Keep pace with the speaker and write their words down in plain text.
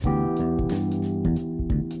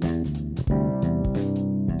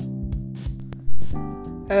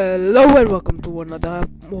Hello and welcome to another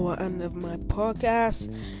one of my podcasts,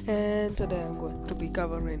 and today I'm going to be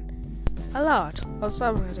covering a lot of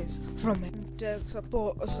subreddits from tech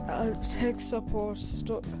support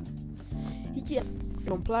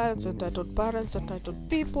compliance, entitled parents, entitled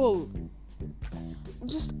people,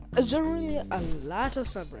 just generally a lot of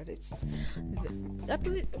subreddits. At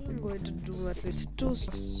least I'm going to do at least two.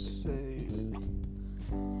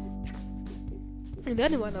 And the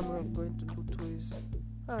only one I'm going to do two is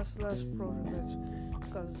 /pro-revenge,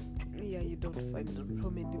 because you don't find so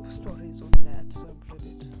many stories on that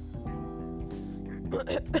subreddit.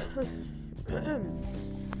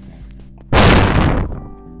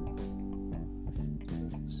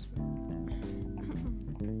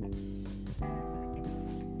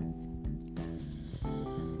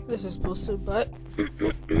 This is posted by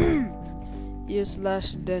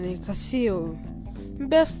u/Danny Casio.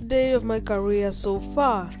 Best day of my career so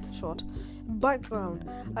far. Short background: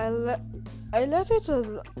 I let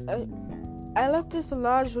this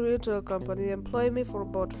large retail company employ me for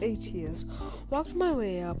about 8 years. Worked my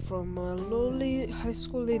way up from a lowly high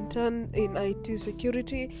school intern in IT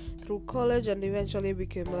security through college, and eventually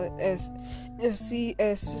became a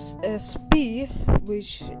CSSP,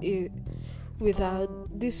 which is with a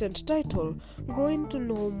decent title. Growing to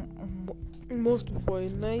know most people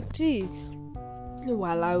in IT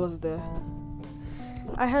while I was there.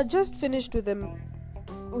 I had just finished with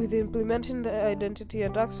implementing the identity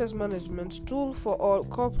and access management tool for all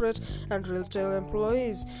corporate and retail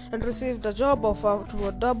employees, and received a job offer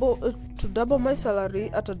to double my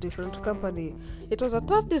salary at a different company. It was a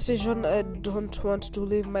tough decision. I don't want to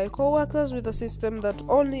leave my co-workers with a system that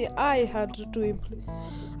only I had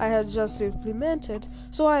just implemented,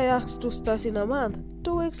 so I asked to start in a month.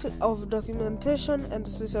 2 weeks of documentation and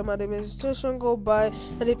system administration go by,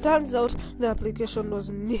 and it turns out the application was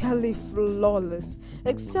nearly flawless,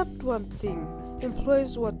 except one thing.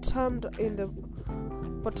 Employees were termed in the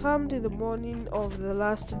morning of the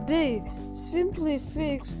last day. Simply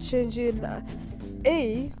fix changing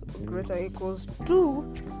A greater equals 2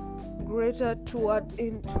 greater to add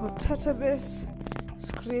into a database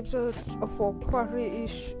script for query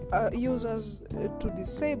users to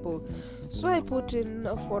disable. So I put in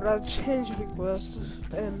for a change request,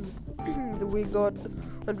 and we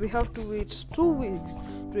have to wait 2 weeks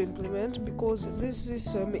to implement, because this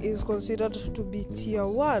system is considered to be tier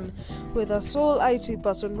 1 with a sole IT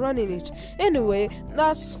person running it. Anyway,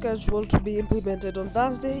 that's scheduled to be implemented on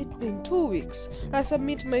Thursday in 2 weeks. I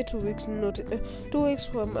submit my 2 weeks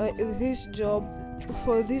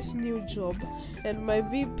for this new job, and my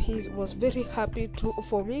VP was very happy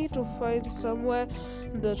for me to find somewhere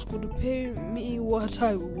that could pay me what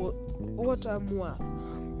I'm worth.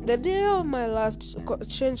 The day of my last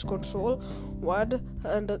change control word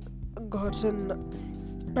and gotten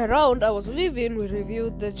around, I was leaving. We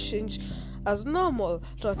reviewed the change as normal,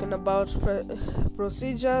 talking about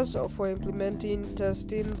procedures for implementing,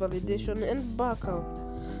 testing, validation, and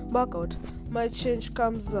backout. My change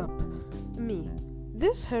comes up. Me.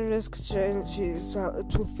 This high-risk change is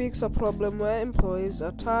to fix a problem where employees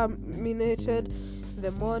are terminated the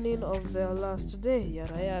morning of their last day.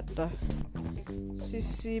 Yada yada.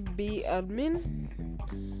 CCB admin.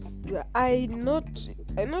 I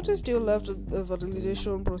noticed you left the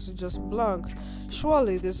validation procedures blank.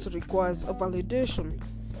 Surely this requires a validation.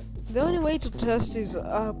 The only way to test is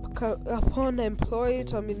upon employee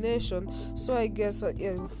termination, so I guess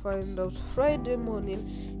I'll find out Friday morning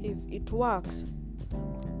if it worked.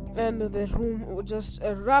 And the room just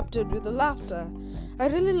erupted with laughter. I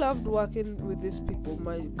really loved working with these people.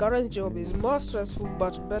 My current job is more stressful,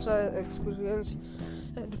 but better experience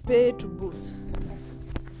and pay to boot.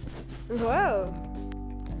 Well,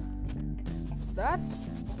 that's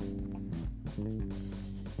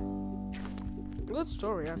good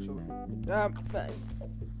story, actually.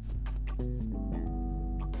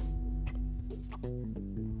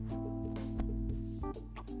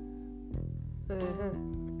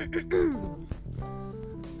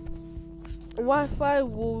 Wi-Fi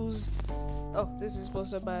woes. This is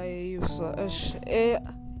posted by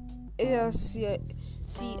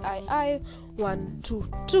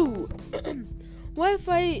ACII122.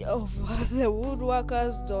 Wi-Fi of the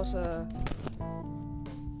woodworker's daughter.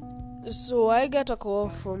 So I get a call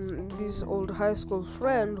from this old high school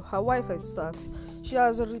friend. Her Wi-Fi sucks. She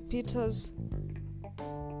has repeaters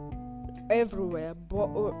everywhere.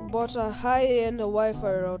 Bought a high-end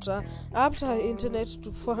Wi-Fi router, upped her internet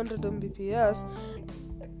to 400 Mbps,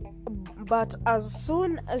 but as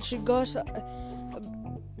soon as she got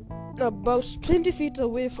about 20 feet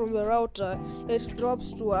away from the router, it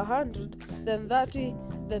drops to 100, then 30,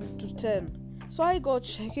 then to 10. So I go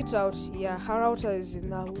check it out. Yeah, her router is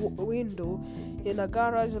in a window in a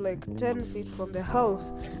garage like 10 feet from the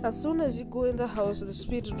house. As soon as you go in the house, the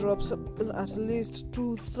speed drops at least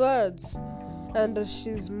 2/3. And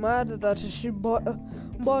she's mad that she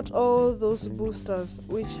bought all those boosters,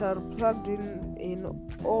 which are plugged in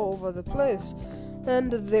all over the place,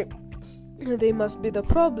 and they must be the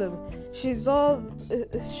problem. She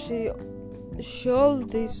all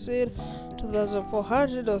they said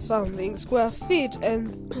 2,400 or something square feet,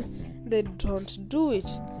 and they don't do it.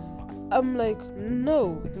 I'm like,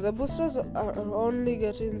 no, the boosters are only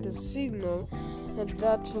getting the signal, and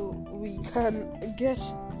that we can get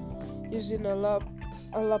using a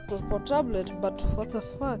laptop or tablet. But what the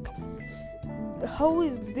fuck? How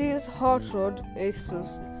is this hot rod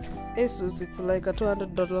Asus? It's like a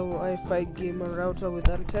 $200 Wi-Fi gamer router with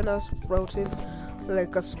antennas sprouting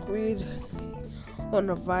like a squid on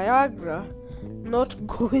a Viagra, not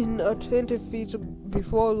going at 20 feet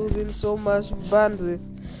before losing so much bandwidth.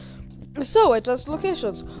 So I test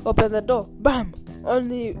locations, open the door, bam!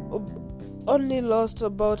 Only lost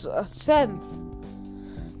about a tenth.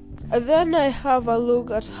 And then I have a look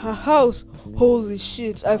at her house. Holy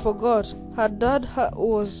shit, I forgot. Her dad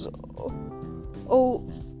was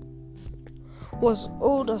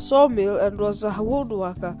owned a sawmill and was a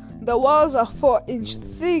woodworker. The walls are 4-inch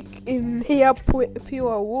thick in near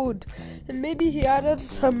pure wood. And maybe he added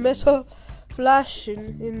some metal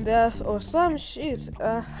flashing in there or some shit.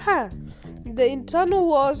 The internal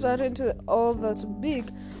walls aren't all that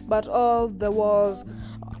big, but all the walls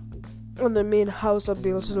on the main house are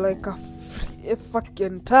built like a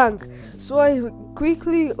fucking tank. So I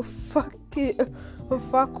quickly fuck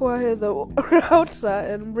wire the router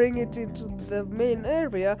and bring it into the main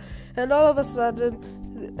area, and all of a sudden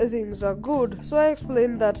things are good. So I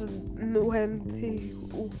explained that when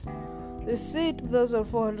they say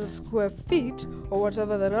 2,400 square feet or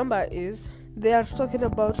whatever the number is, they are talking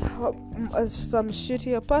about some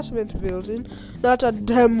shitty apartment building, not a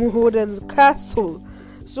damn wooden castle.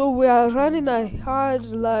 So we are running a hard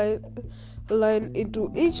line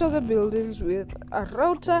into each of the buildings with a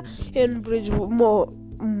router and bridge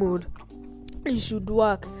mode. It should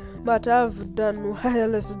work, but I've done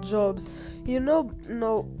wireless jobs. You know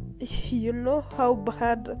how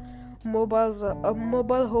bad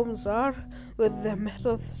mobile homes are with the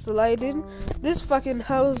metal sliding. This fucking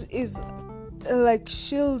house is like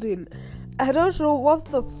shielding. I don't know what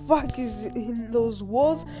the fuck is in those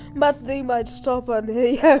walls, but they might stop an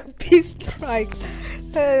AMP strike.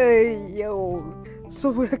 Hey, yo. So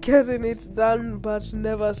we're getting it done, but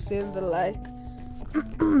never seen the like.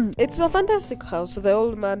 It's a fantastic house. The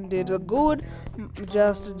old man did a good,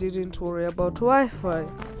 just didn't worry about Wi-Fi.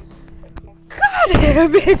 God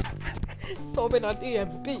damn it! Stopping an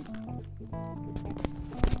EMP.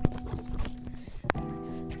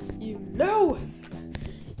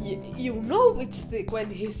 You know it's thick when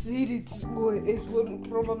he said it would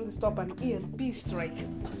probably stop an EMP strike.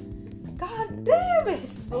 God damn it!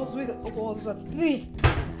 Those walls are thick.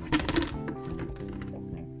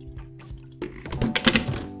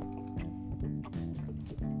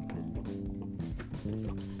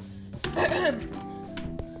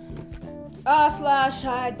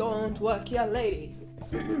 I don't work here, lady.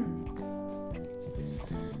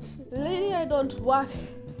 Lady, I don't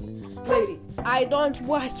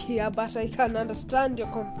work here, but I can understand your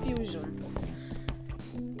confusion.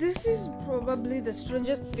 This is probably the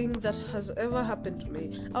strangest thing that has ever happened to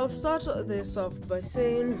me. I'll start this off by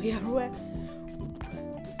saying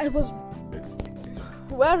I was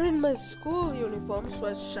wearing my school uniform,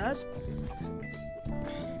 sweatshirt.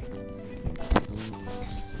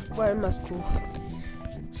 Wearing my school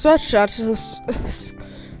sweatshirt,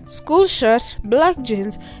 school shirt, black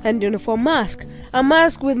jeans, and uniform mask. A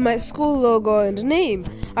mask with my school logo and name.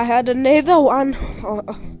 I had another one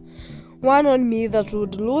on me that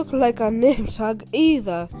would look like a name tag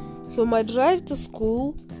either. So my drive to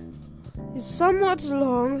school is somewhat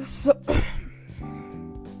long, so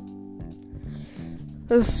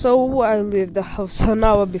I leave the house an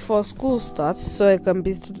hour before school starts so I can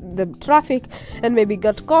beat the traffic and maybe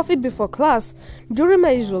get coffee before class. During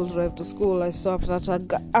my usual drive to school, I stopped at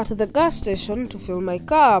the gas station to fill up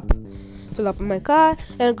my car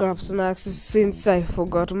and grab snacks since I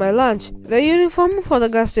forgot my lunch. The uniform for the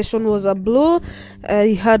gas station was a blue.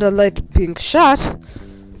 I had a light pink shirt,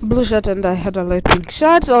 and I had a light pink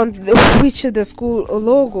shirt on which my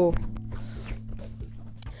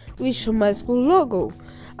school logo.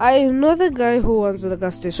 I know the guy who owns the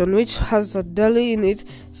gas station, which has a deli in it,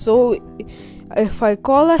 so If I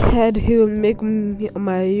call ahead, he will make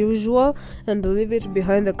my usual and leave it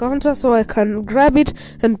behind the counter so I can grab it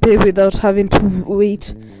and pay without having to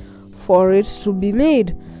wait for it to be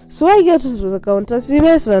made. So I get to the counter, see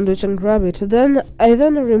my sandwich and grab it. I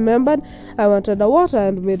remembered I wanted a water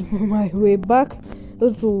and made my way back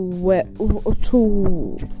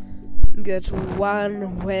to get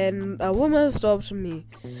one when a woman stopped me.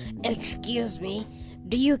 Excuse me,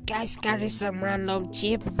 do you guys carry some random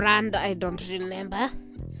cheap brand I don't remember?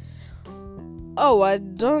 Oh, I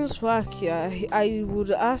don't work here. I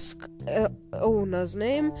would ask owner's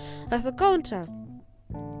name at the counter.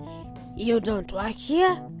 You don't work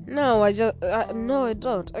here? No, I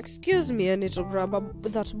don't. Excuse me, I need to grab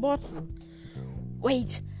that bottle.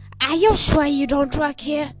 Wait, are you sure you don't work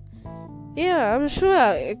here? Yeah, I'm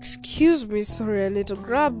sure. Excuse me, sorry, I need to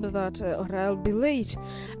grab that or I'll be late.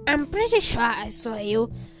 I'm pretty sure I saw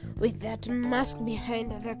you with that mask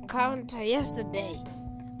behind the counter yesterday.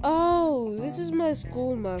 Oh, this is my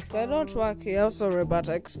school mask. I don't work here. Sorry, but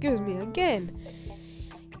excuse me again.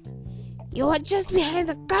 You were just behind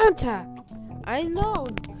the counter. I know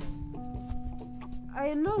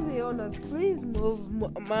the owners. Please move,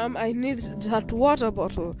 ma'am. I need that water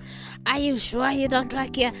bottle. Are you sure you don't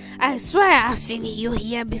work here? I swear I've seen you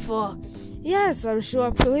here before. Yes, I'm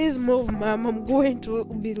sure. Please move, ma'am. I'm going to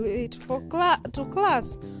be late to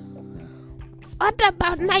class. What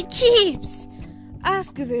about my chips?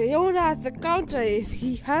 Ask the owner at the counter if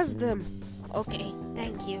he has them. Okay,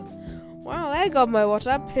 thank you. Well, I got my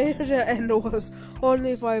water paid and was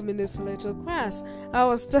only 5 minutes late to class. I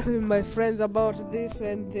was telling my friends about this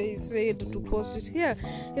and they said to post it here.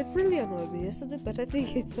 It really annoyed me yesterday, but I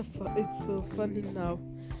think it's so funny now.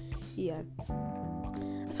 Yeah.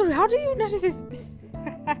 Sorry, how do you not even...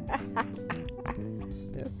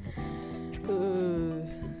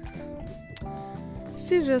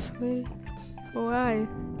 Seriously? Why?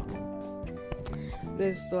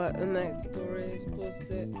 This next story is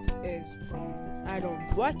posted from I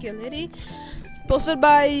don't work here, lady. Posted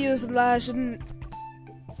by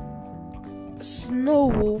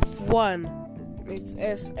 /Snowwolf1. It's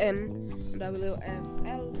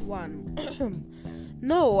SNWFL1.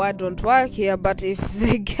 No, I don't work here, but if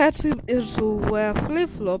they get to wear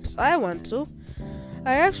flip-flops, I want to.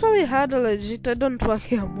 I actually had a legit I don't work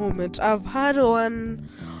here moment. I've had one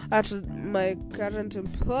at my current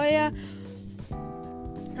employer.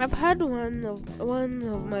 I've had one of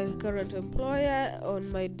my current employer on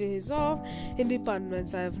my days off in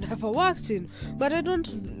departments I've never worked in, but I don't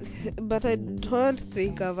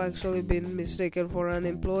think I've actually been mistaken for an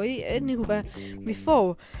employee anywhere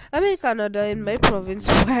before. I'm in Canada, in my province,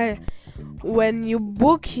 where when you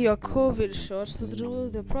book your COVID shot through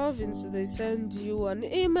the province, they send you an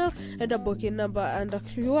email and a booking number and a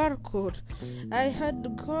QR code. I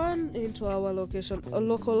had gone into our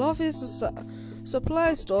local office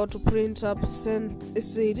supply store to print up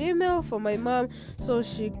said email for my mom so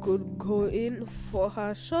she could go in for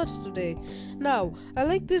her shot today. Now, I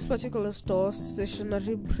like this particular store.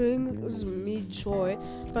 Stationery brings me joy,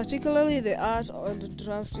 particularly the art and the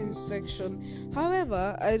drafting section.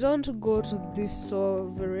 However, I don't go to this store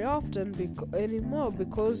very often anymore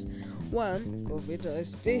because 1, COVID, I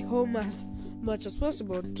stay home as much as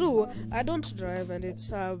possible. 2, I don't drive and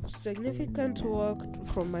it's a significant walk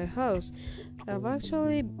from my house. I've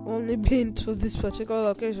actually only been to this particular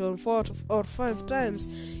location 4 or 5 times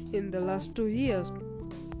in the last 2 years.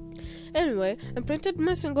 Anyway, I printed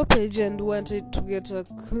my single page and went to get a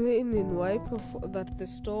cleaning wipe that the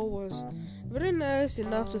store was very nice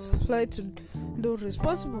enough to supply to do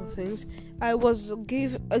responsible things. I was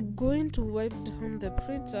going to wipe down the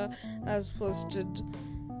printer as posted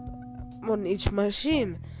on each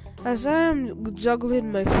machine. As I am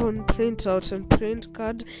juggling my phone printout and print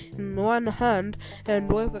card in one hand and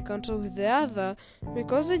wipe the counter with the other,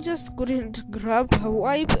 because I just couldn't grab a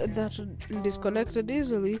wipe that disconnected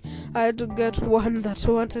easily, I had to get one that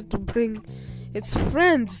wanted to bring its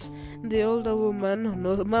friends. The older woman on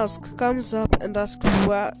the mask comes up and asks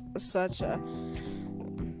where such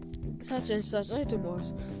and such item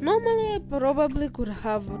was. Normally I probably could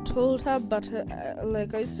have told her, but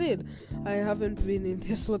like I said, I haven't been in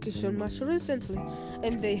this location much recently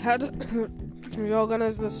and they had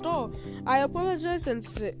reorganized the store. I apologized and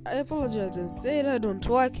said I don't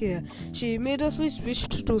work here. She immediately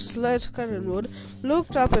switched to slight Karen mode,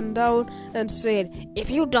 looked up and down and said, "If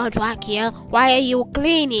you don't work here, why are you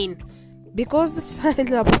cleaning?" Because the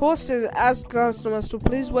sign up posted asked customers to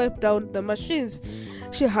please wipe down the machines.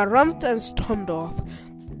 She harumphed and stormed off.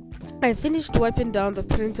 I finished wiping down the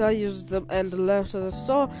printer, used them, and left the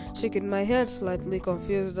store, shaking my head, slightly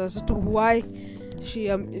confused as to why She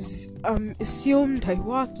assumed I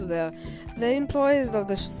worked there. The employees of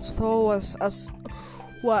the store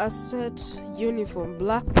were a set uniform,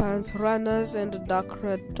 black pants, runners, and dark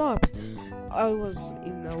red tops. I was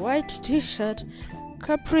in a white t-shirt,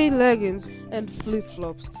 capri leggings, and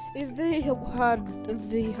flip-flops. If they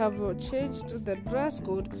have changed the dress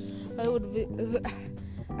code,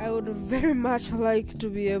 I would very much like to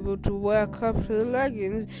be able to wear capri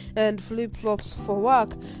leggings and flip-flops for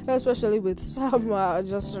work, especially with summer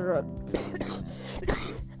just around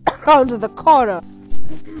the corner.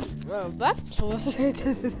 Well, that was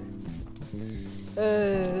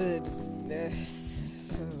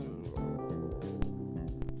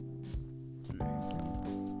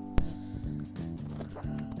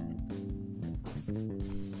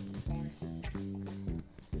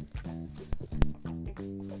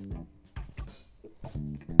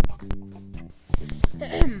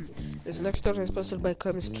This next story is posted by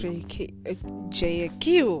Chemistry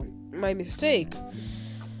JQ. My mistake.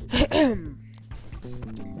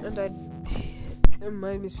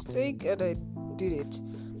 My mistake, and I did it,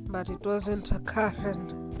 but it wasn't a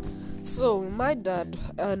Karen. So my dad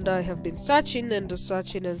and I have been searching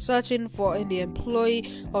for any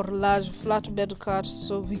employee or large flatbed cart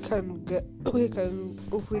so we could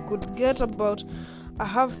get about a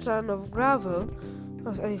half ton of gravel.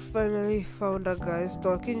 I finally found a guy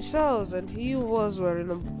stocking shelves, and he was wearing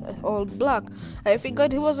all black. I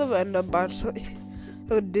figured he was a vendor, but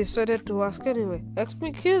I decided to ask anyway.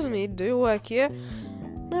 Excuse me, do you work here?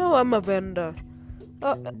 No, I'm a vendor.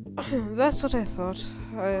 That's what I thought.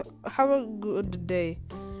 Have a good day.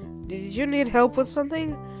 Did you need help with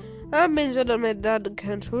something? I'm injured and my dad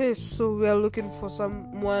can't lift, so we are looking for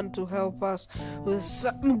someone to help us with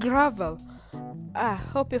some gravel.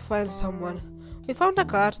 Hope you find someone. We found a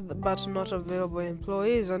cart, but not available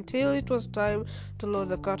employees until it was time to load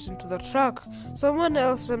the cart into the truck. Someone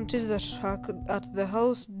else emptied the truck at the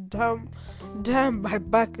house. Damn, my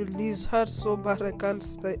back is hurt so bad I can't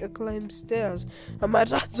climb stairs. And my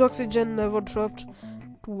dad's oxygen never dropped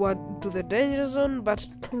to the danger zone, but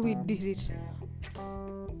we did it.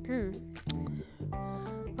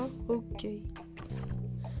 Okay.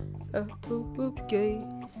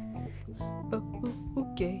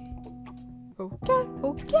 Okay.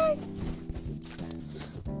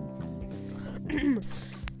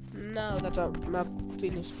 Now that I'm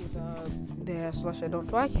finished with the / I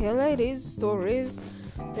don't like here, ladies stories,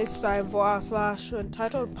 it's time for our /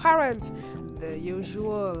 entitled Parents, the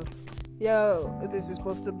usual. This is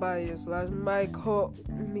posted by you / Mikhail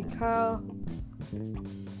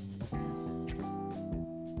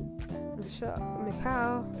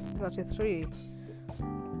 33.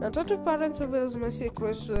 Entitled Parents reveals my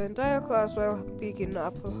secrets to the entire class while picking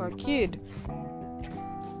up her kid.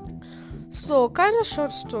 So, kind of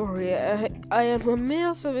short story. I am a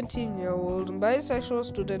male 17-year-old bisexual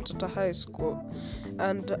student at a high school,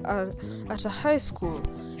 and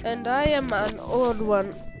I am an odd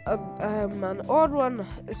one.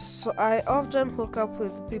 So I often hook up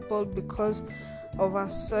with people because of a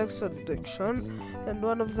sex addiction, and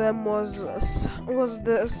one of them was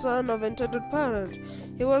the son of entitled parent.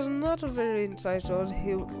 He was not very entitled.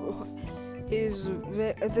 He's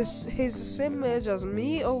the same age as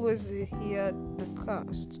me. Always he had the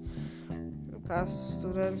cast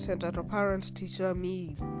students, entitled parents, teacher,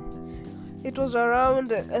 me. It was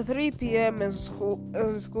around 3 p.m. and school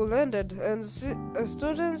ended, and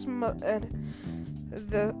students'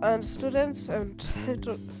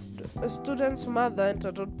 mother,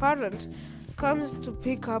 entitled parent, comes to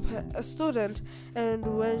pick up a student, and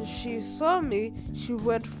when she saw me, she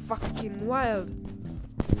went fucking wild.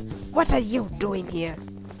 What are you doing here?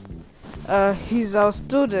 He's our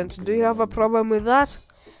student. Do you have a problem with that?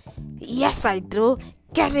 Yes, I do.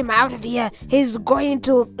 Get him out of here. He's going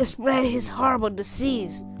to spread his horrible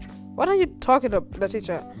disease. What are you talking about? The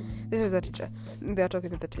teacher. This is the teacher. They are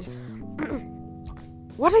talking to the teacher.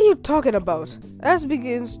 What are you talking about? S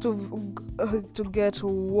begins to get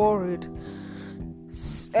worried.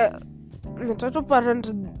 The total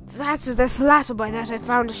parent. That's the slut boy that I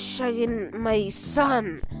found shagging my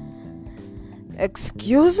son.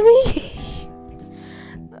 Excuse me?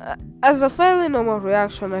 As a fairly normal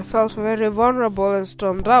reaction, I felt very vulnerable and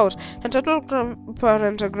stormed out. And the total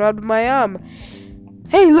parent grabbed my arm.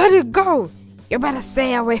 Hey, let it go! You better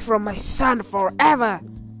stay away from my son forever.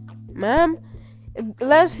 Ma'am,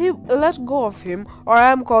 let go of him, or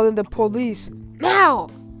I am calling the police. Now!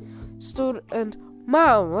 Student,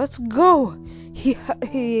 Mom, let's go. He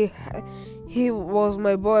was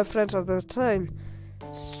my boyfriend at the time.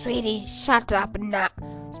 Sweetie, shut up now.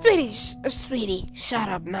 Sweetie, shut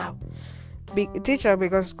up now. teacher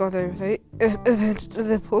begins to call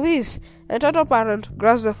the police. And total parent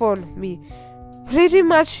grabs the phone, me, pretty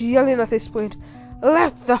much yelling at this point,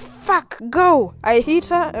 "Let the fuck go!" I hit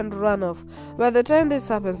her and ran off. By the time this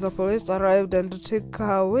happens, the police arrived and took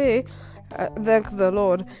her away. Thank the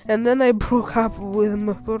Lord. And then I broke up with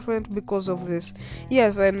my boyfriend because of this.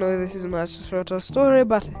 Yes, I know this is a much shorter story,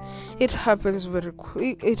 but it happens very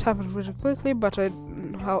quick. It happened very quickly, but I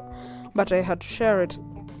had to share it.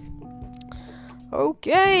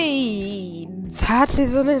 Okay, that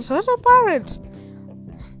is an total parent.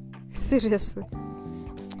 Seriously.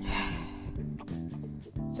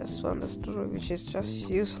 Just found a story which is just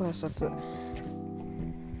useless at the...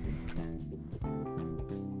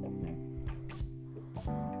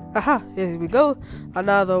 Aha, here we go.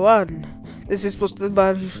 Another one. This is posted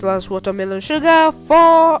by /Watermelon Sugar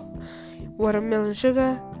for Watermelon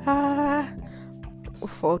Sugar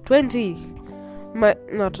 420.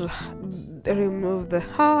 Might not remove the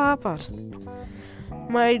part.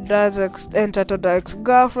 My dad's entitled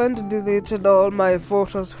ex-girlfriend deleted all my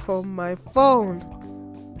photos from my phone.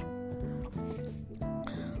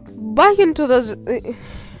 Back in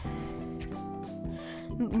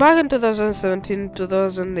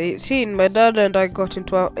 2017-2018, my dad and I got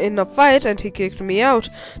in a fight and he kicked me out,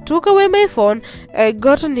 took away my phone. I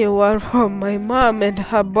got a new one from my mom and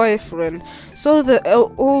her boyfriend, so the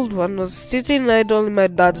old one was sitting idle in my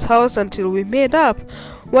dad's house until we made up.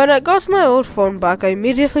 When I got my old phone back, I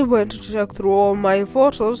immediately went to check through all my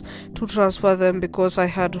photos to transfer them because I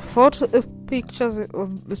had pictures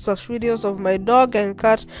of such videos of my dog and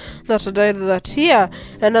cat that died that year,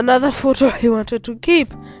 and another photo I wanted to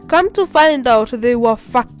keep. Come to find out, they were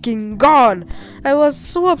fucking gone. I was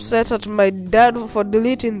so upset at my dad for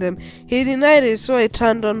deleting them. He denied it, so I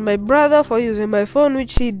turned on my brother for using my phone,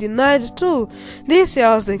 which he denied too. This year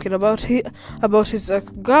I was thinking about his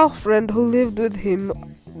ex-girlfriend who lived with him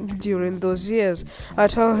during those years. I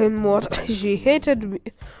tell him what she hated me.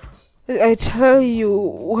 I tell you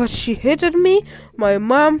what she hated me, my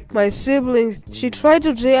mom, my siblings. She tried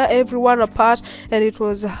to tear everyone apart, and it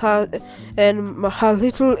was her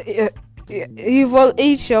little evil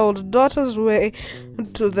 8-year-old daughter's way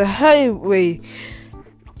to the highway.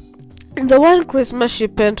 The one Christmas she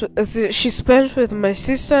spent with my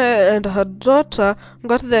sister and her daughter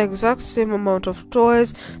got the exact same amount of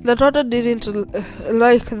toys. The daughter didn't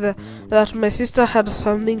like that my sister had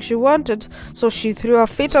something she wanted, so she threw a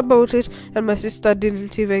fit about it, and my sister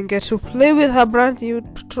didn't even get to play with her brand new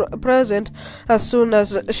present as soon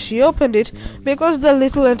as she opened it, because the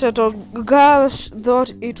little entitled girl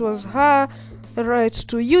thought it was her right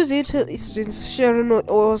to use it since Sharon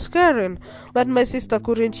was Karen, but my sister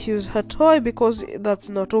couldn't use her toy because that's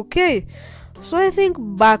not okay. So I think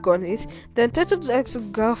back on it, the entitled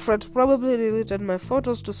ex-girlfriend probably deleted my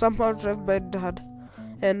photos to somehow drive my dad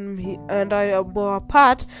and I bore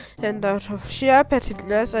apart, and out of sheer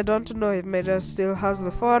pettiness, I don't know if my dad still has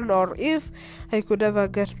the phone or if I could ever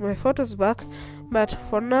get my photos back, but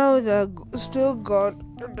for now they're still gone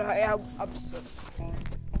and I am upset.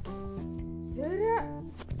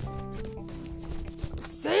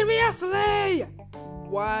 Seriously?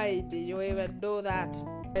 Why did you even do that?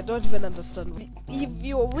 I don't even understand.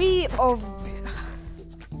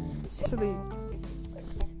 Seriously.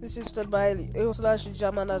 This is the by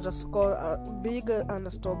 /German _ big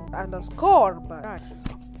underscore but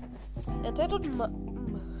entitled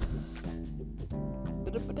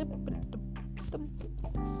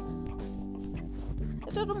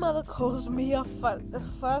entitled mother calls me a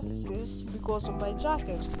fascist because of my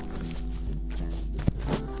jacket.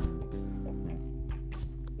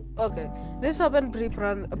 Okay, this happened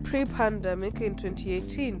pre-pandemic in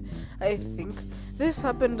 2018, I think. This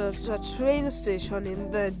happened at a train station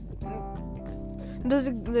in the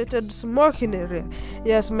designated smoking area.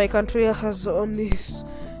 Yes, my country has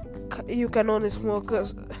you can only smoke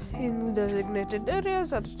in designated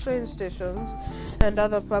areas at train stations and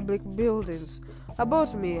other public buildings.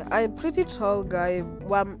 About me, I'm a pretty tall guy,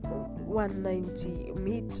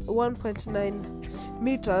 1.9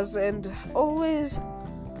 meters, and always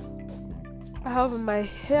have my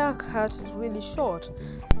hair cut really short.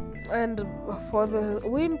 And for the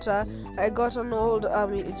winter, I got an old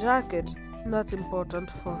army jacket. Not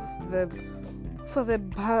important for the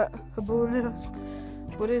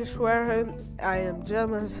Bundeswehr. I am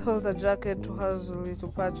German, so the jacket has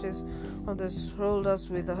little patches on the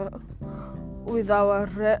shoulders with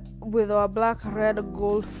our black, red,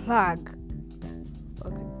 gold flag.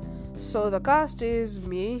 Okay, so the cast is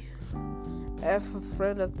me, a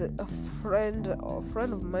friend of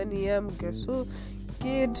mine, guess who,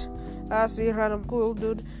 Kid, Asi, random cool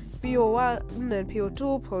dude, PO1 and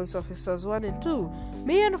PO2, police officers 1 and 2.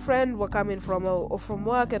 Me and a friend were coming from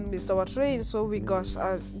work and missed our train, so we got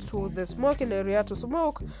to the smoking area to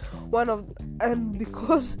smoke. And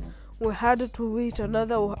because we had to wait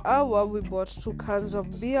another hour, we bought 2 cans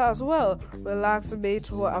of beer as well. Relax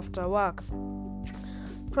mate after work.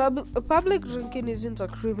 Public drinking isn't a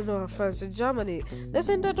criminal offense in Germany. This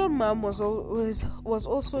entitled mom was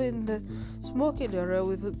also in the smoking area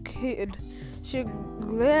with a kid. She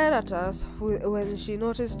glared at us when she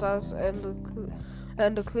noticed us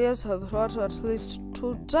and clears her throat at least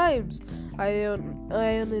 2 times. I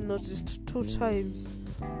only noticed 2 times.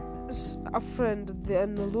 A friend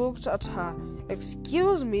then looked at her.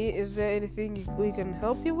 "Excuse me, is there anything we can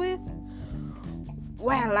help you with?"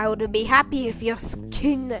 Well, I would be happy if you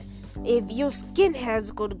skinheads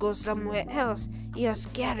could go somewhere else. You're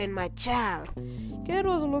scaring my child. Kid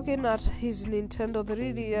was looking at his Nintendo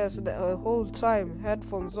 3DS the whole time,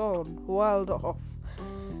 headphones on, wild off.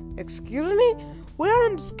 "Excuse me? We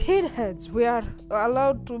aren't skinheads. We are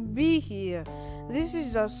allowed to be here. This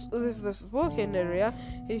is the smoking area.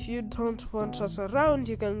 If you don't want us around,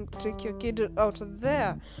 you can take your kid out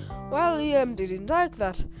there." Well, Liam didn't like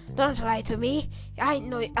that. "Don't lie to me. I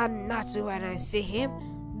know I'm Nazi when I see him.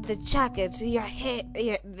 The jacket, your hair,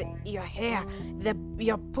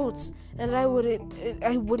 your boots, and I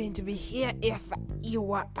wouldn't be here if you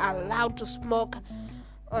were allowed to smoke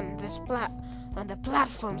on the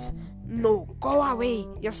platforms. No, go away.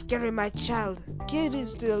 You're scaring my child." Kid is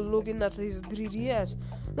still looking at his 3DS.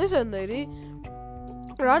 "Listen, lady."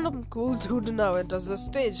 Random cool dude now enters the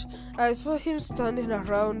stage. I saw him standing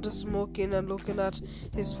around smoking and looking at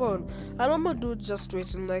his phone. A normal dude just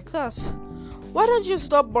waiting like us. "Why don't you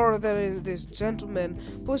stop bothering this gentleman?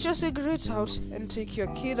 Put your cigarette out and take your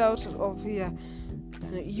kid out of here.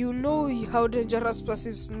 You know how dangerous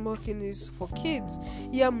passive smoking is for kids."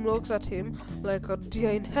 Yam looks at him like a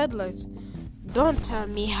deer in headlights. "Don't tell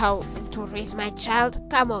me how to raise my child.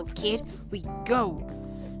 Come on, kid, we go."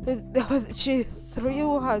 She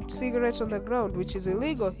threw her cigarette on the ground, which is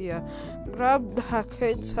illegal here, grabbed her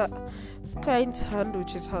kind's hand,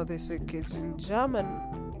 which is how they say kids in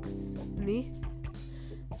Germany,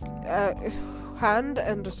 hand,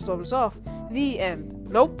 and storms off. The end.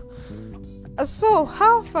 Nope. So,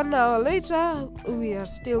 half an hour later, we are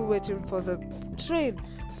still waiting for the train.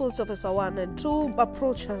 Police officer 1 and 2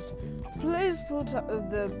 approach us. "Please put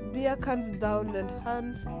the beer cans down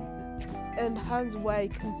and hands where I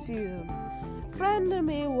can see them." Friend and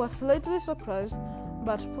me was slightly surprised,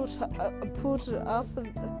 but put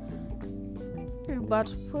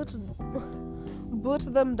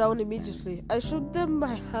them down immediately. I showed them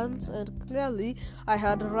my hands, and clearly I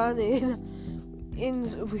had run in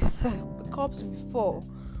with the cops before.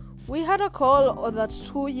 "We had a call that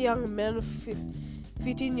 2 young men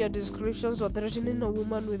fitting your descriptions were threatening a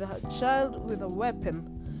woman with a child with a weapon."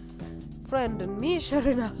 Friend and me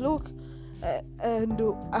sharing a look, and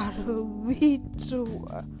are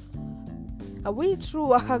we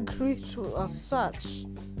to agree to as such?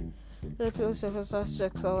 The police officer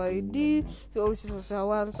checks our ID. The police officer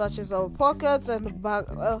 1 searches our pockets and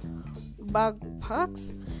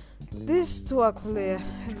backpacks. These 2 are clear.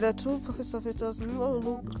 The 2 police officers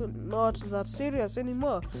look not that serious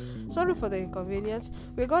anymore. Sorry for the inconvenience.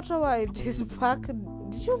 We got our IDs back.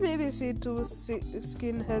 Did you maybe see 2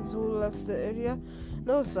 skinheads who left the area?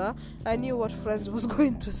 No, sir. I knew what Friends was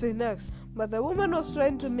going to say next, but the woman was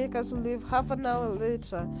trying to make us leave half an hour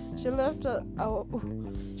later. She left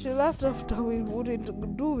after we wouldn't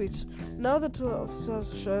do it. Now the 2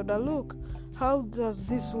 officers shared a look. "How does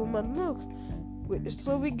this woman look?"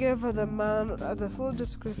 So we gave her the man the full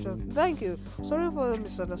description. "Thank you. Sorry for the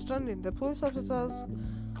misunderstanding." The police officers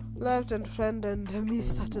left, and Friend and me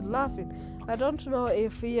started laughing. I don't know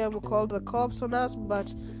if EM called the cops on us,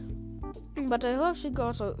 but I hope she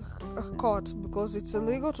got caught, because it's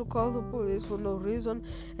illegal to call the police for no reason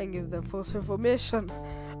and give them false information.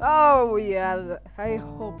 Oh yeah, I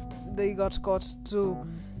hope they got caught too.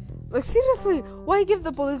 Like, seriously, why give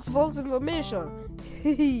the police false information?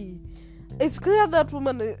 It's clear that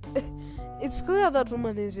woman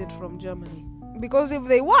isn't from Germany, because if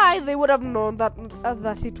they were, they would have known that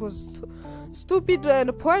it was stupid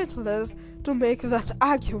and pointless to make that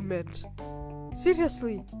argument.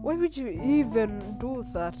 Seriously, why would you even do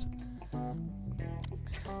that?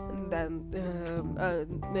 And then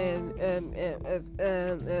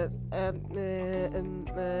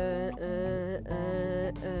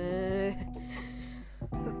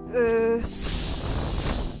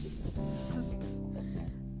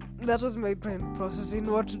that was my brain processing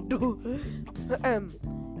what to do.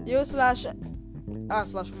 U/malicious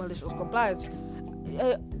compliance.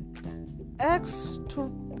 X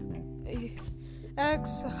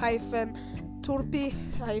hyphen Turpi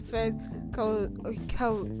hyphen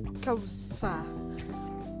Kausa.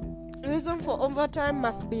 Reason for overtime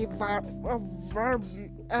must be verbatim.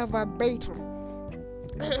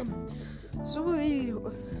 So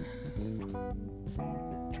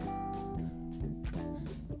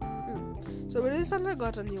we recently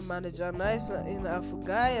got a new manager, nice enough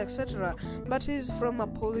guy, etc. But he's from a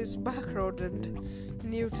police background and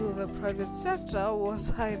new to the private sector, was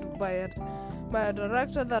hired by a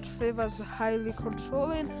director that favors highly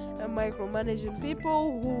controlling and micromanaging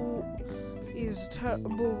people, who is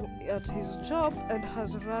terrible at his job and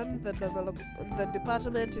has run the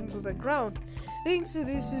department into the ground. Thinks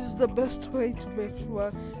this is the best way to make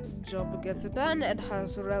sure job gets done, and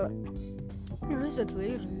has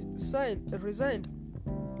recently resigned.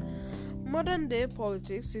 Modern day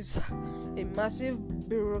politics is a massive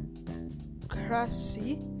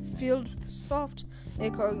bureaucracy filled with soft,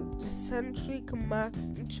 egocentric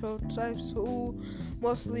macho types who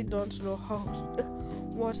mostly don't know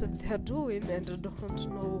what they're doing and don't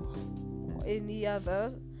know any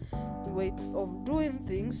other way of doing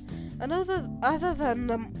things, and other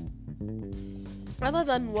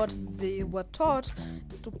than what they were taught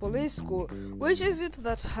to police school, which isn't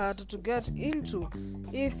that hard to get into.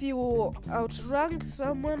 If you outrank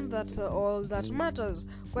someone, that's all that matters,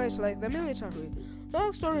 quite like the military.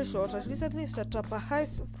 Long story short, I recently set up a high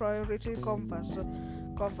priority covert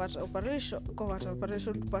operation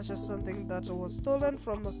to purchase something that was stolen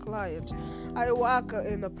from a client. I work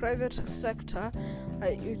in the private sector.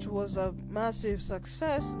 It was a massive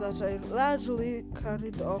success that I largely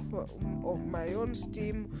carried off of my own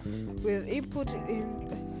steam, with input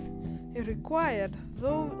required,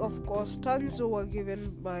 though of course tons were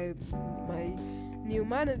given by my new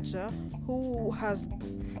manager, who has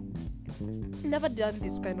never done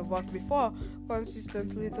this kind of work before,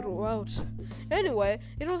 consistently throughout. Anyway,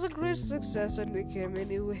 it was a great success, and we came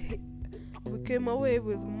away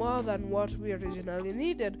with more than what we originally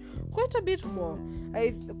needed, quite a bit more.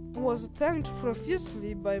 I was thanked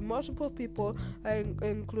profusely by multiple people,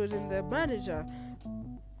 including the manager,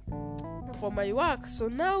 for my work. So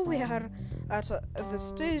now we are at the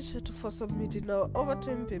stage for submitting our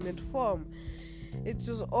overtime payment form. It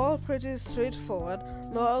was all pretty straightforward.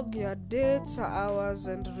 Log your dates, hours,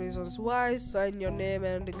 and reasons why, sign your name,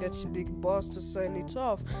 and get Big Boss to sign it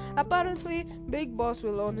off. Apparently, Big Boss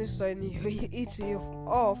will only sign it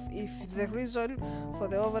off if the reason for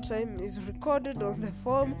the overtime is recorded on the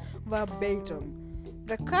form verbatim.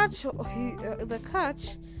 The catch,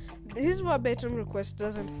 his verbatim request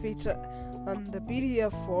doesn't fit on the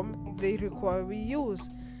PDF form they require we use.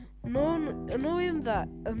 Knowing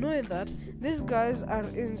that these guys are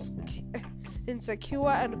insecure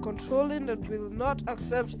and controlling and will not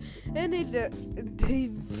accept any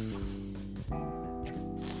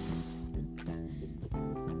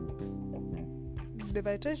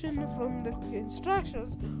deviation from the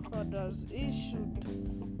instructions orders issued.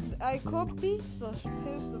 I copy/paste the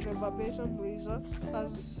verbatim reason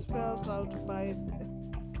as spelled out by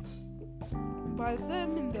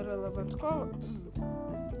them in the relevant column.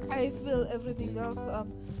 I fill everything else out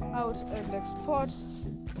and export.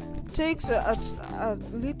 Takes a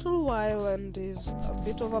little while and is a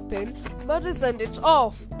bit of a pain, but I send it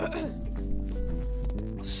off.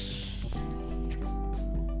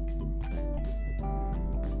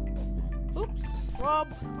 Oops.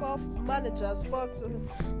 Rob Cop manager spots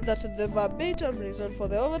that the verbatim reason for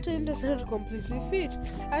the overtime doesn't completely fit.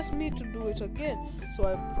 Asked me to do it again, so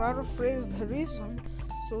I paraphrased the reason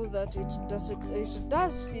so that it does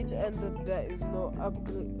fit, and that there is no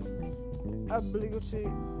ambiguity.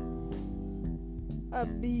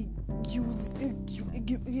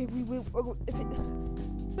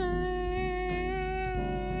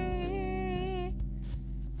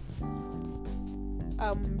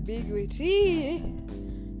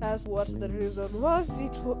 As what the reason was.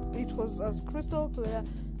 It was as crystal clear,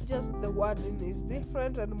 just the wording is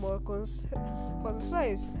different and more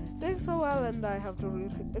concise. Takes a while, and I have to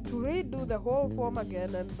redo the whole form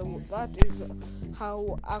again, and that is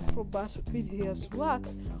how Acrobat PDFs work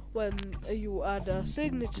when you add a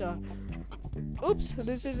signature. Oops,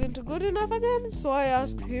 this isn't good enough again, so I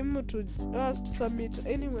asked him to just submit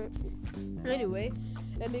anyway,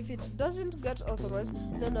 and if it doesn't get authorized,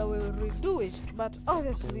 then I will redo it, but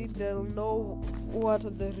obviously they'll know what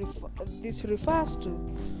this refers to.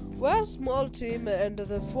 We're a small team, and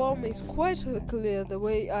the form is quite clear the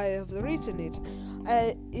way I have written it.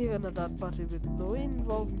 Even a third party with no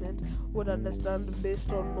involvement would understand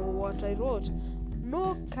based on what I wrote.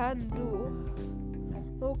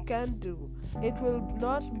 no can do. It will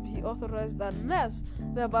not be authorized unless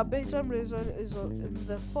the verbatim reason is in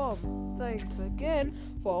the form. Thanks again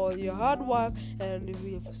for all your hard work, and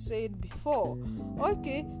we've said before.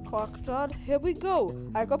 Okay, factored, here we go.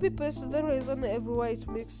 I copy paste the reason everywhere it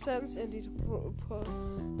makes sense, and it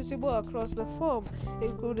visible across the form,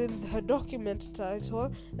 including the document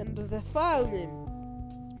title and the file name.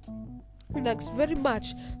 Thanks very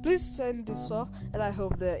much. Please send this off, and I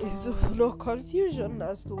hope there is no confusion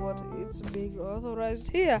as to what is being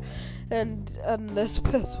authorized here, and unless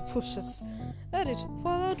Pets pushes. Edit.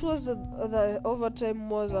 Fallout was the overtime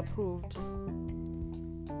was approved.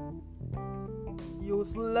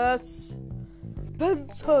 Useless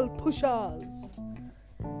pencil pushers.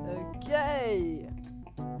 Okay,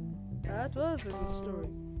 that was a good story.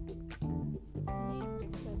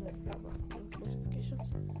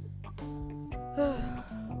 Notifications.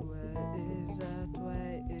 Where is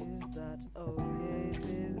that? Oh, here it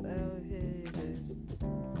is. Oh, here it is.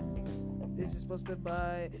 This is posted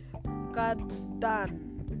by Kadan.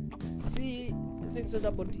 See, it's a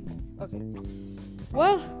double D. Okay.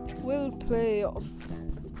 Well, we'll play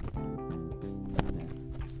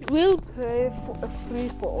for a free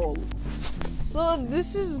for all. So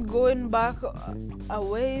this is going back a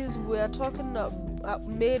ways. We are talking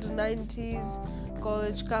mid 90s.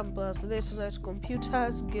 College campus, late night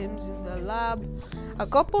computers, games in the lab. A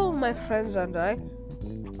couple of my friends and I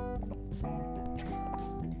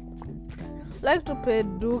like to play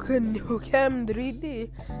Duke Nukem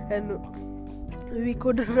 3D, and we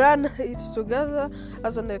could run it together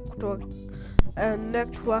as a networked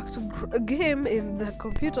game in the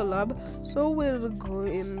computer lab. So we'll go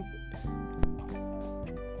into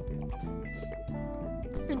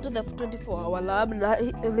the 24-hour lab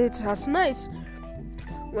late at night.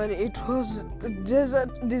 When it was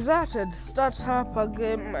deserted, start up a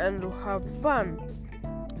game and have fun.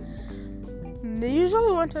 They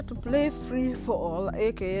usually wanted to play free for all,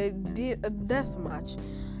 aka deathmatch.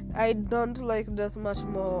 I don't like deathmatch,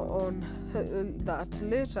 more on that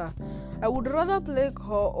later. I would rather play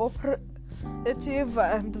cooperative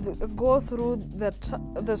and go through the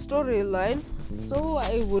storyline. So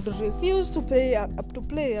I would refuse to play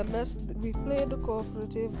unless we played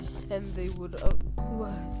cooperative, and they would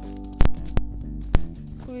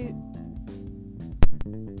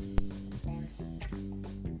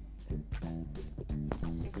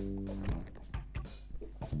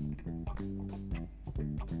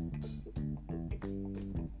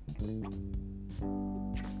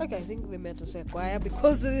Okay, I think they meant to say choir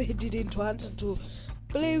because they didn't want to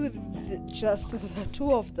play with just the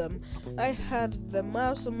two of them. I had the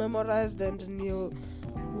maps memorized and knew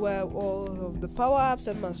where all of the power-ups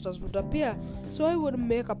and monsters would appear, so I would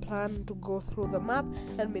make a plan to go through the map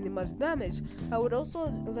and minimize damage. I would also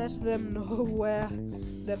let them know where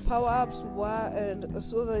the power-ups were, and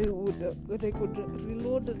so they could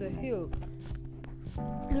reload and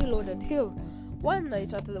heal. One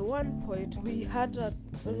night at one point we had to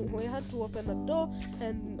open a door,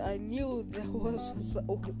 and I knew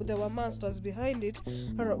there were monsters behind it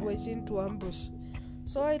waiting to ambush.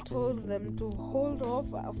 So I told them to hold off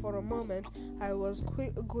for a moment. I was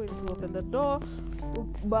going to open the door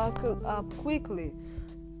back up quickly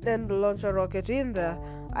and launch a rocket in there.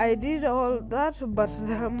 I did all that, but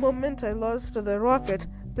the moment I launched the rocket,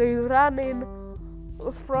 they ran in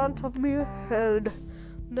front of me and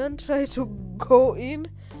then tried to go in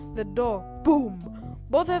the door. Boom!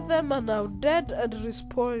 Both of them are now dead and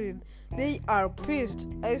respawning. They are pissed.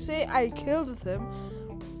 I say I killed them.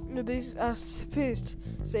 They are pissed,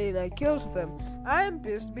 saying I killed them. I am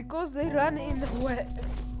pissed because they ran in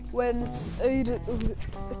when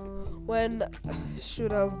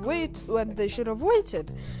they should have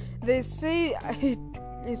waited. They say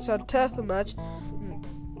it's a death match.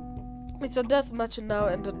 It's a death match now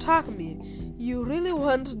and attack me. You really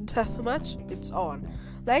want death match? It's on.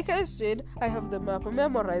 Like I said, I have the map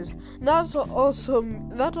memorized. That also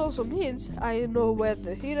means I know where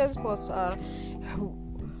the hidden spots are.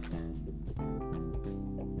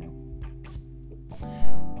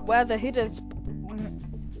 Where the hidden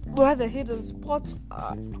spots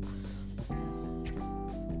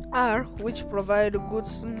are, which provide good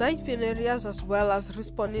sniping areas as well as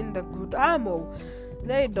respawning the good ammo.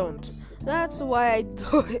 They don't. That's why I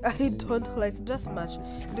don't like deathmatch.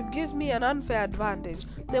 It gives me an unfair advantage.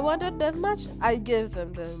 They wanted deathmatch, I gave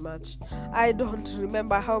them deathmatch. I don't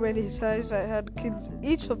remember how many times I had killed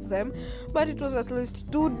each of them, but it was at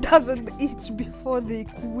least 24 each before they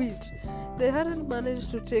quit. They hadn't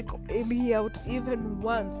managed to take me out even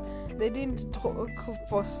once. They didn't talk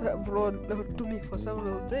to me for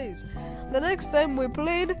several days. The next time we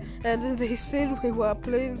played, and they said we were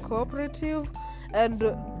playing cooperative and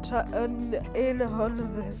in on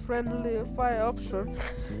the friendly fire option,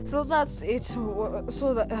 so that's it.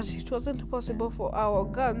 So that it wasn't possible for our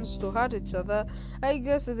guns to hurt each other. I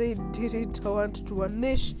guess they didn't want to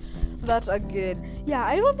unleash that again. Yeah,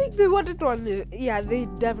 I don't think they wanted to unleash. Yeah, they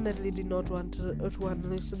definitely did not want to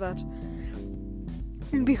unleash that,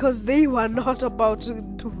 because they were not about to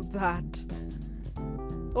do that.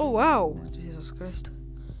 Oh wow, Jesus Christ.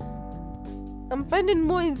 I'm finding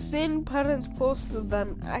more insane parents posts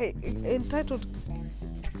than I entitled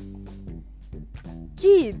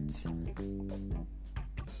kids.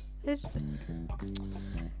 We're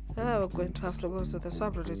going to have to go to the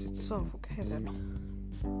subreddit itself. Okay then.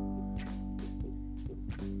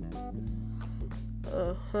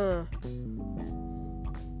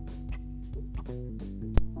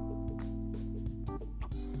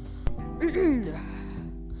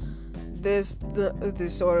 This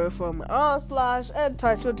story from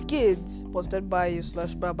r/entitled kids, posted by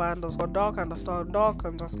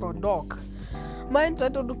u/baba_doc_doc_doc. My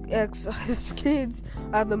entitled ex kids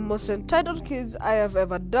are the most entitled kids I have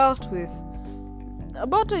ever dealt with.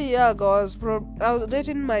 About a year ago, I was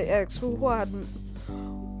dating my ex who had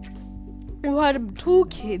 2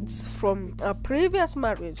 kids from a previous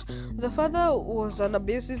marriage. The father was an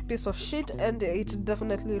abusive piece of shit, and it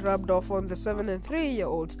definitely rubbed off on the 7 and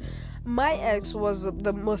 3-year-olds. My ex was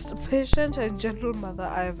the most patient and gentle mother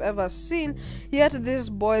I have ever seen, yet these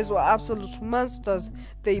boys were absolute monsters.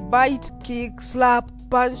 They bite, kick, slap,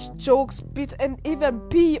 punch, choke, spit, and even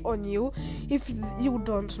pee on you if you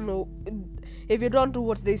don't do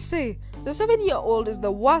what they say. The 7-year-old is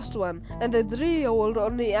the worst one, and the 3-year-old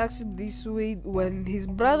only acts this way when his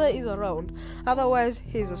brother is around. Otherwise,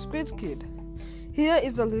 he's a sweet kid. Here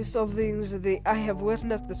is a list of things I have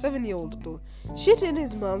witnessed the 7-year-old do. Shit in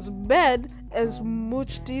his mom's bed and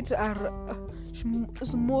smooched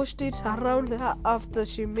it around her after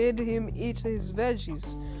she made him eat his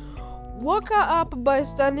veggies. Woke her up by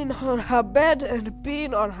standing on her bed and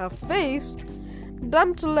peeing on her face.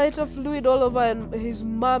 Dumped lighter fluid all over his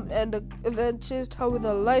mom and then chased her with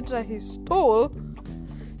a lighter he stole.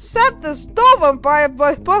 Set the stove on fire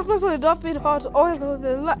by purposely dumping hot oil on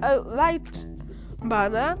the light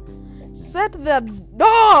burner. Set the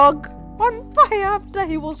dog on fire after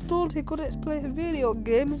he was told he couldn't play video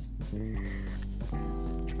games.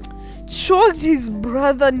 Choked his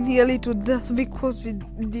brother nearly to death because he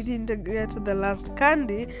didn't get the last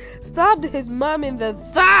candy. Stabbed his mom in the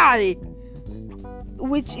thigh,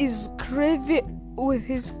 which is craving with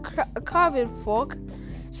his carving fork.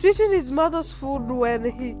 Spitting his mother's food when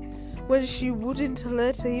she wouldn't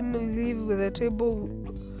let him leave the table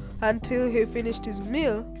until he finished his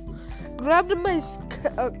meal. Grabbed my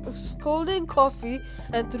scalding coffee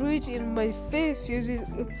and threw it in my face,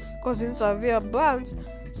 causing severe burns.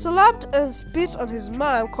 Slapped and spit on his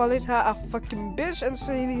mom, calling her a fucking bitch and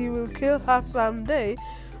saying he will kill her someday.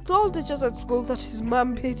 Told teachers at school that his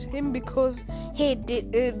mom beat him because he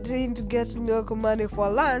didn't get milk money for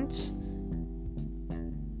lunch.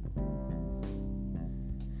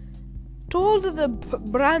 Told the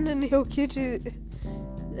brand new kitty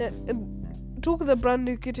took the brand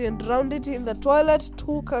new kitty and drowned it in the toilet,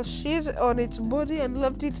 took a shit on its body and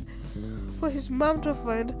left it for his mom to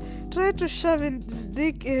find. Tried to shove his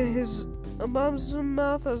dick in his mom's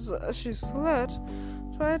mouth as she slept.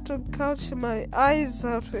 Tried to gouge my eyes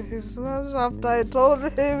out with his gloves after I told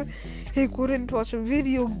him he couldn't watch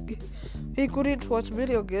video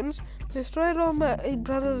games. Destroyed all my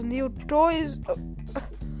brother's new toys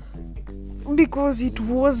because it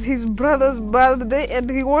was his brother's birthday and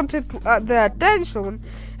he wanted the attention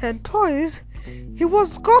and toys. He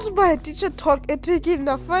was caught by a teacher taking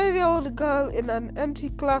a 5-year-old girl in an empty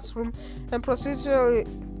classroom and proceeded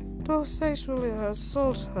to sexually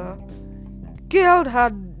assault her. Killed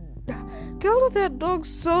their dog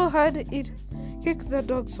so hard it kicked the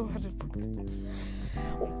dog so hard it broke.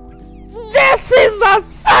 This is a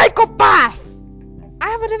psychopath! I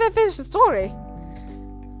haven't even finished the story.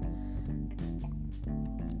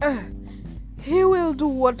 He will do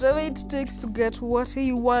whatever it takes to get what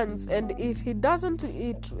he wants, and if he doesn't,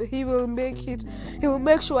 he will make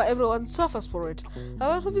sure everyone suffers for it. A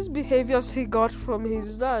lot of his behaviors he got from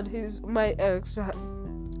his dad, my ex.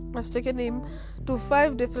 has taken him to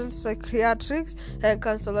 5 different psychiatrists and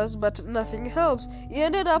counselors, but nothing helps. He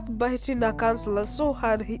ended up biting a counselor so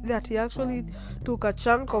hard that he actually took a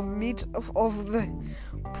chunk of meat of the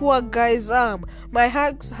poor guy's arm. My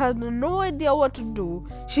ex had no idea what to do.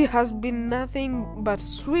 She has been nothing but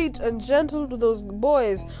sweet and gentle to those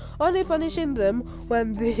boys, only punishing them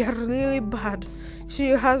when they are really bad. She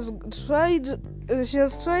has tried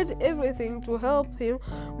everything to help him,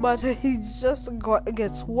 but he just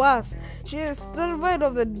gets worse. She is terrified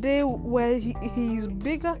of the day where he is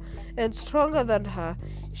bigger and stronger than her.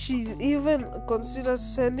 She even considers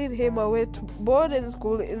sending him away to boarding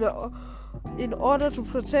school in order to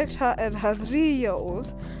protect her and her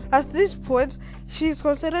 3-year-old. At this point, she is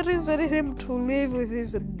considering sending him to live with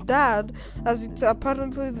his dad, as it's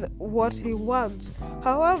apparently what he wants.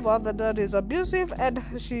 However, the dad is abusive and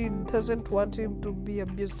she doesn't want him to be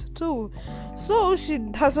abused too, so she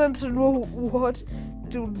doesn't know what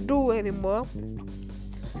to do anymore.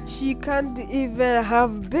 She can't even have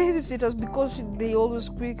babysitters because they always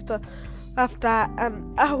quit after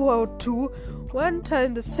an hour or two. One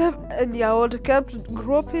time, the 7-year-old kept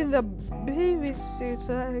groping the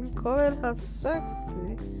babysitter and calling her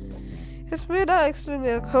sexy. It made her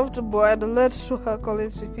extremely uncomfortable and led to her calling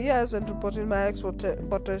CPS and reporting my ex for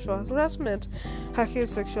potential harassment. Her kid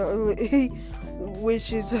sexually,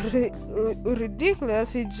 which is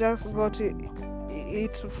ridiculous. He just got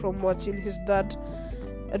it from watching his dad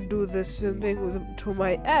do the same thing to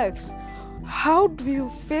my ex. How do you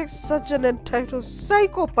fix such an entitled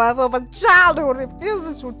psychopath of a child who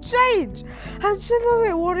refuses to change? I'm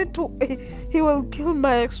genuinely worried he will kill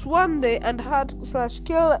my ex one day and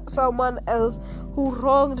hurt/kill someone else who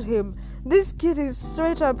wronged him. This kid is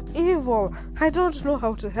straight up evil. I don't know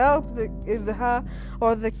how to help her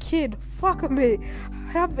or the kid. Fuck me.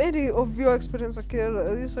 Have any of you experienced a kid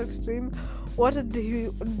this extreme? What did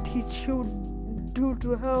you do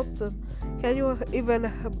to help them? Can you even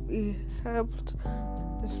helped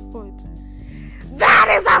this point? That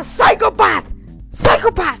is a psychopath!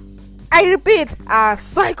 Psychopath! I repeat, a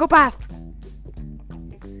psychopath!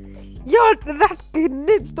 That kid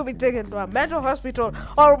needs to be taken to a mental hospital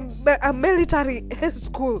or a military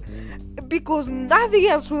school, because nothing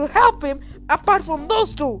else will help him apart from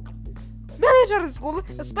those two. Military school,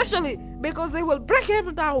 especially, because they will break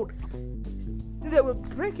him down. They will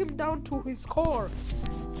break him down to his core.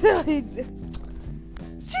 Seriously,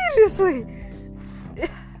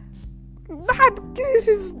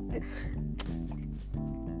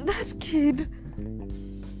 that kid.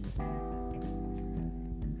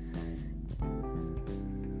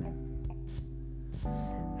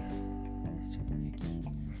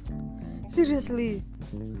 Seriously,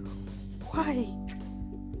 why?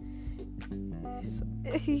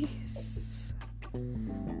 He's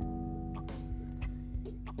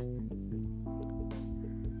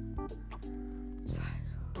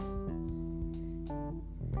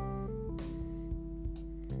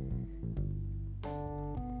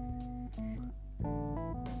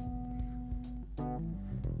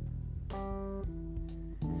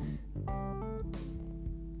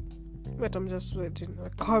Wait, I'm just waiting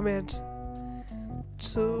a comment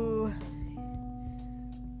to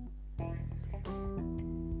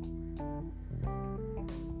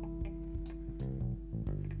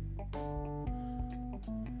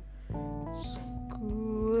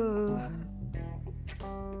school.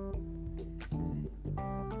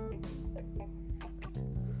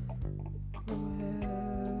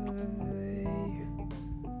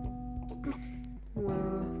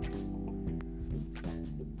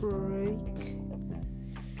 Break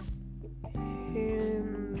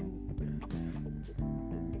him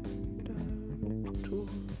down to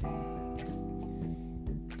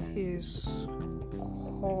his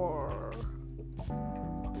core.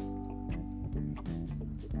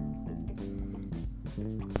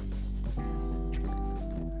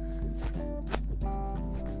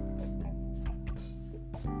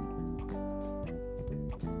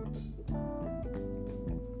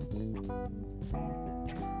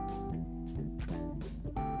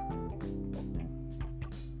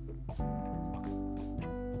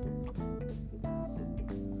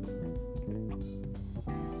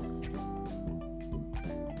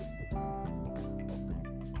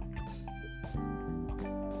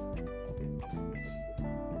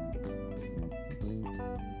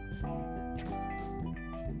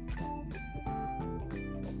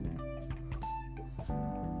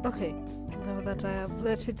 Okay, now that I have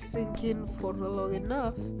let it sink in for long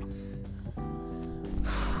enough,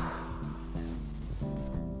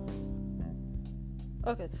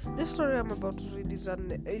 okay, this story I'm about to read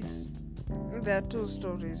there are 2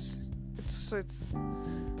 stories. So it's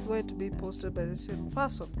going to be posted by the same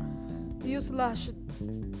person. You slash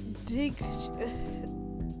dig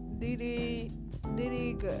Diddy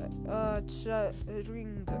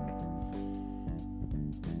ring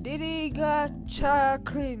Diddy gacha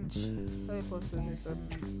cringe. I posted this on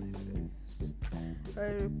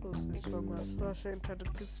I repost this from my social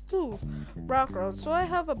entitled Kids 2 background. So I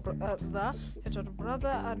have a brother,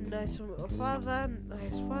 a nice father,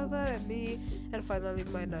 and me, and finally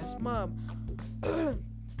my nice mom.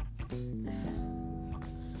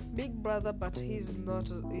 Big brother, but he's not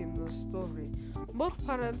in the story. Both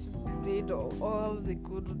parents did all they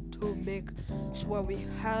could to make sure we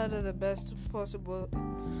had the best possible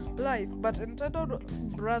life, but entitled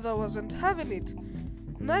brother wasn't having it.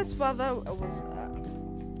 Nice father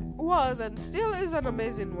was and still is an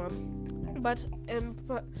amazing one, but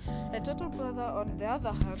entitled brother, on the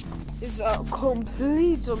other hand, is a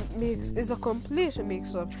complete mix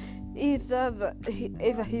of either he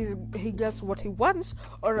gets what he wants,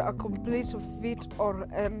 or a complete fit or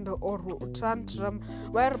tantrum,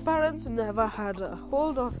 where parents never had a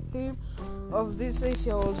hold of him, of this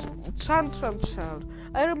 8-year-old tantrum child.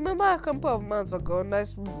 I remember a couple of months ago,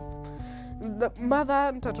 the mother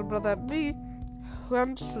and entitled brother and me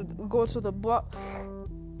went to go to the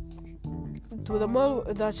mall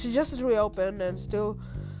that she just reopened, and still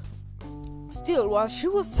while she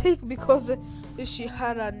was sick because she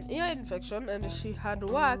had an ear infection and she had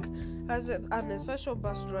work as an essential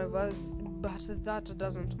bus driver, but that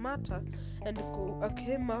doesn't matter, and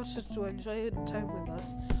came out to enjoy time with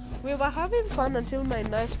us. We were having fun until my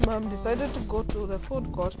nice mom decided to go to the food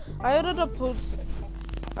court. I ordered a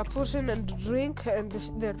pudding and drink, and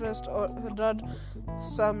the rest ordered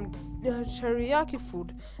some teriyaki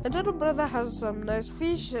food. And little brother has some nice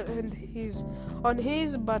fish and he's on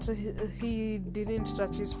his, but he didn't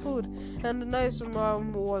touch his food. And the nice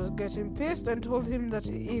mom was getting pissed and told him that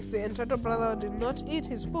if entitled brother did not eat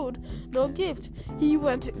his food, no gift. He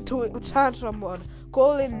went to tantrum mode,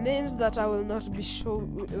 calling names that I will not be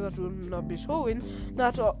showing,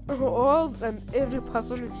 that all and every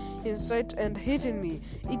person in sight, and hitting me.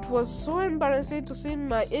 It was so embarrassing to see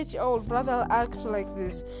my 8-year-old brother act like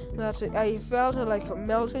this that I felt like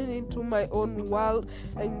melting into my own world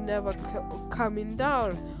and never coming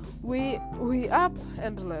down. We up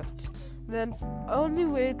and left. Then only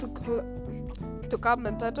way to calm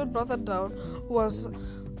entitled brother down was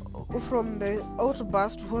from the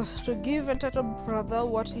outburst was to give entitled brother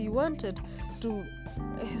what he wanted.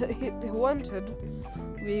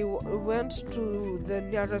 We went to the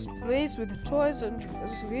nearest place with toys and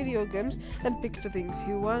video games and picked things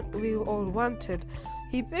we all wanted.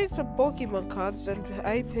 He picked Pokemon cards and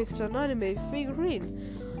I picked an anime figurine.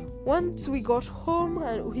 Once we got home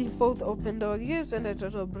and we both opened our gifts, and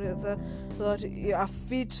entitled brother thought a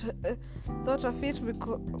fit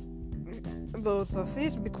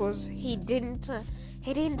because He didn't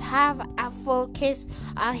have a full case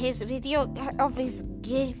of his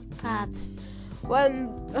game cards. When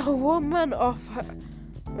the woman offered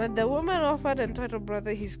entitled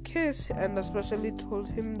brother his case, and especially told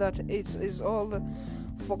him that it is all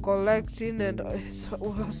for collecting and it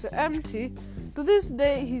was empty, to this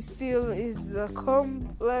day he still is a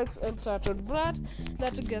complex entitled brat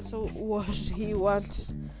that gets what he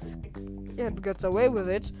wants and gets away with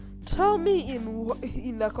it. Tell me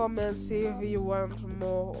in the comments if you want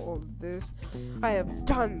more of this. I have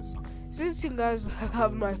tons. Since you guys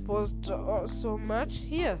have my post so much,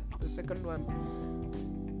 here the second one.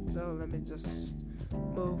 So let me just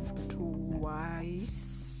move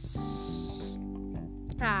twice.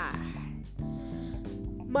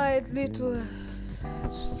 My little.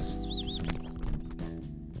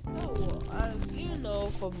 Oh, as you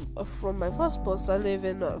know from my first post, I live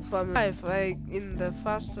in family life. In the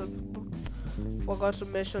first forgot to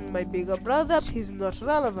mention my bigger brother. He's not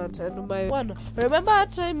relevant, and my one. Remember a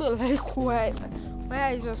time like where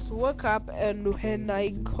I just woke up, and when I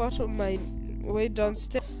got on my way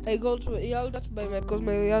downstairs, I got yelled at by because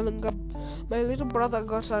my little brother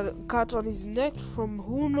got a cut on his neck from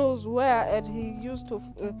who knows where, and he used to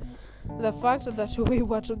the fact that we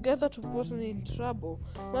were together to put me in trouble.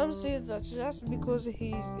 Mom said that just because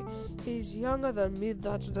he's younger than me,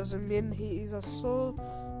 that doesn't mean he is a soul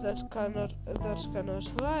that cannot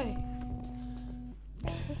lie.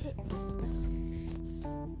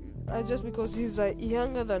 Just because he's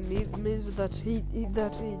younger than me means that he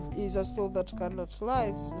is a soul that cannot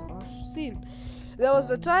lie. Sin. There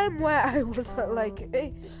was a time where I was like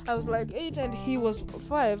 8 and he was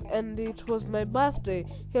 5, and it was my birthday.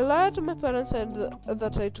 He lied to my parents and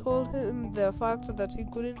that I told him the fact that he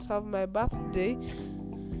couldn't have my birthday,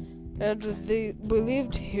 and they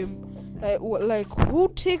believed him. Like, who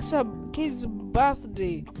takes a kid's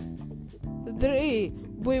birthday? 3.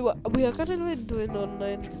 We are currently doing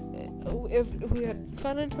online. We are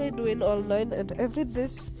currently doing online, and every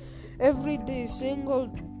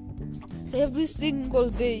single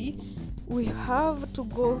day, we have to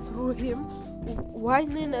go through him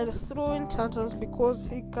whining and throwing tantrums because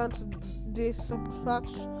he can't do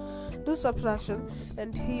subtraction,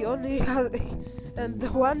 and he only has. And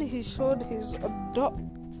the one he showed his dong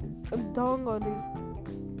on his dong on his.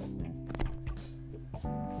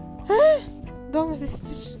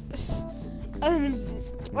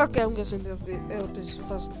 Okay, I'm guessing the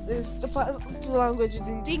first. The first language is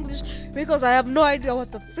in English because I have no idea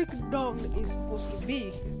what the frick dong is supposed to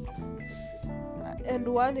be. And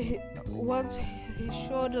once he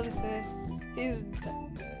showed his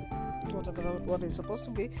whatever what is supposed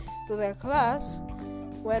to be to their class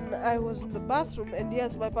when I was in the bathroom, and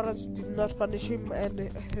yes, my parents did not punish him, and they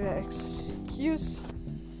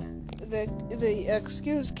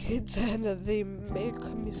excuse kids and they make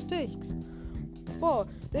mistakes. 4.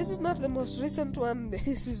 This is not the most recent one.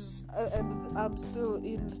 This is and I'm still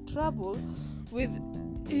in trouble with,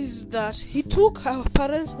 is that he took our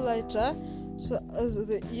parents' lighter. So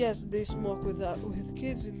yes, they smoke with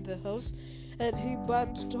kids in the house, and he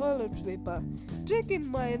burnt toilet paper. Take in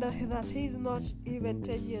mind that he's not even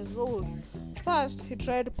 10 years old. First, he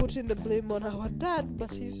tried putting the blame on our dad,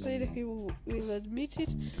 but he said he will admit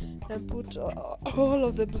it and put all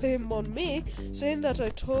of the blame on me, saying that I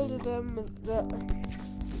told them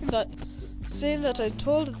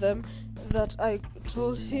that I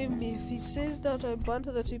told him if he says that I burnt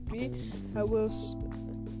the TP, I will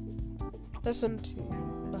SMT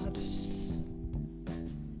bad.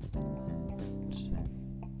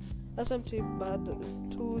 SMT bad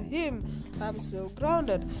to him. I'm still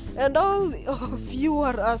grounded. And all of you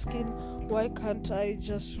are asking, why can't I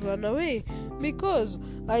just run away? Because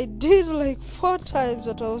I did like 4 times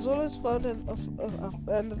that I was always found,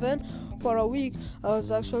 and then for a week I was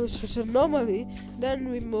actually treated normally. Then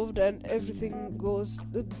we moved and everything goes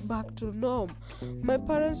back to norm. My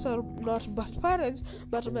parents are not bad parents,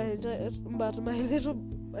 but my little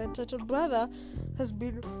entitled brother has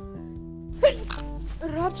been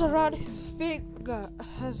wrapped around his finger.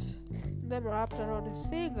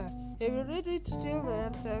 If you read it till the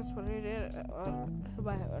end, thanks for reading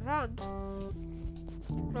my rant.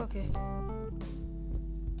 Okay.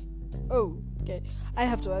 Okay. I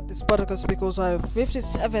have to add this podcast because I have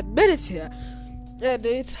 57 minutes here, and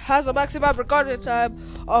it has a maximum recording time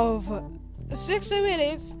of 60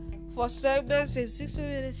 minutes for segments. In 60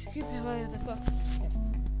 minutes, keep your eye on the clock.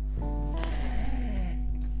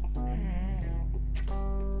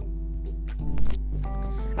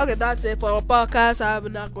 Okay, that's it for our podcast. I'm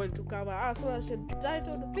not going to cover as much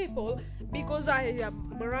entitled people because I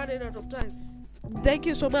am running out of time. Thank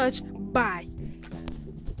you so much. Bye.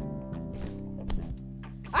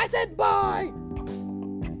 I said bye.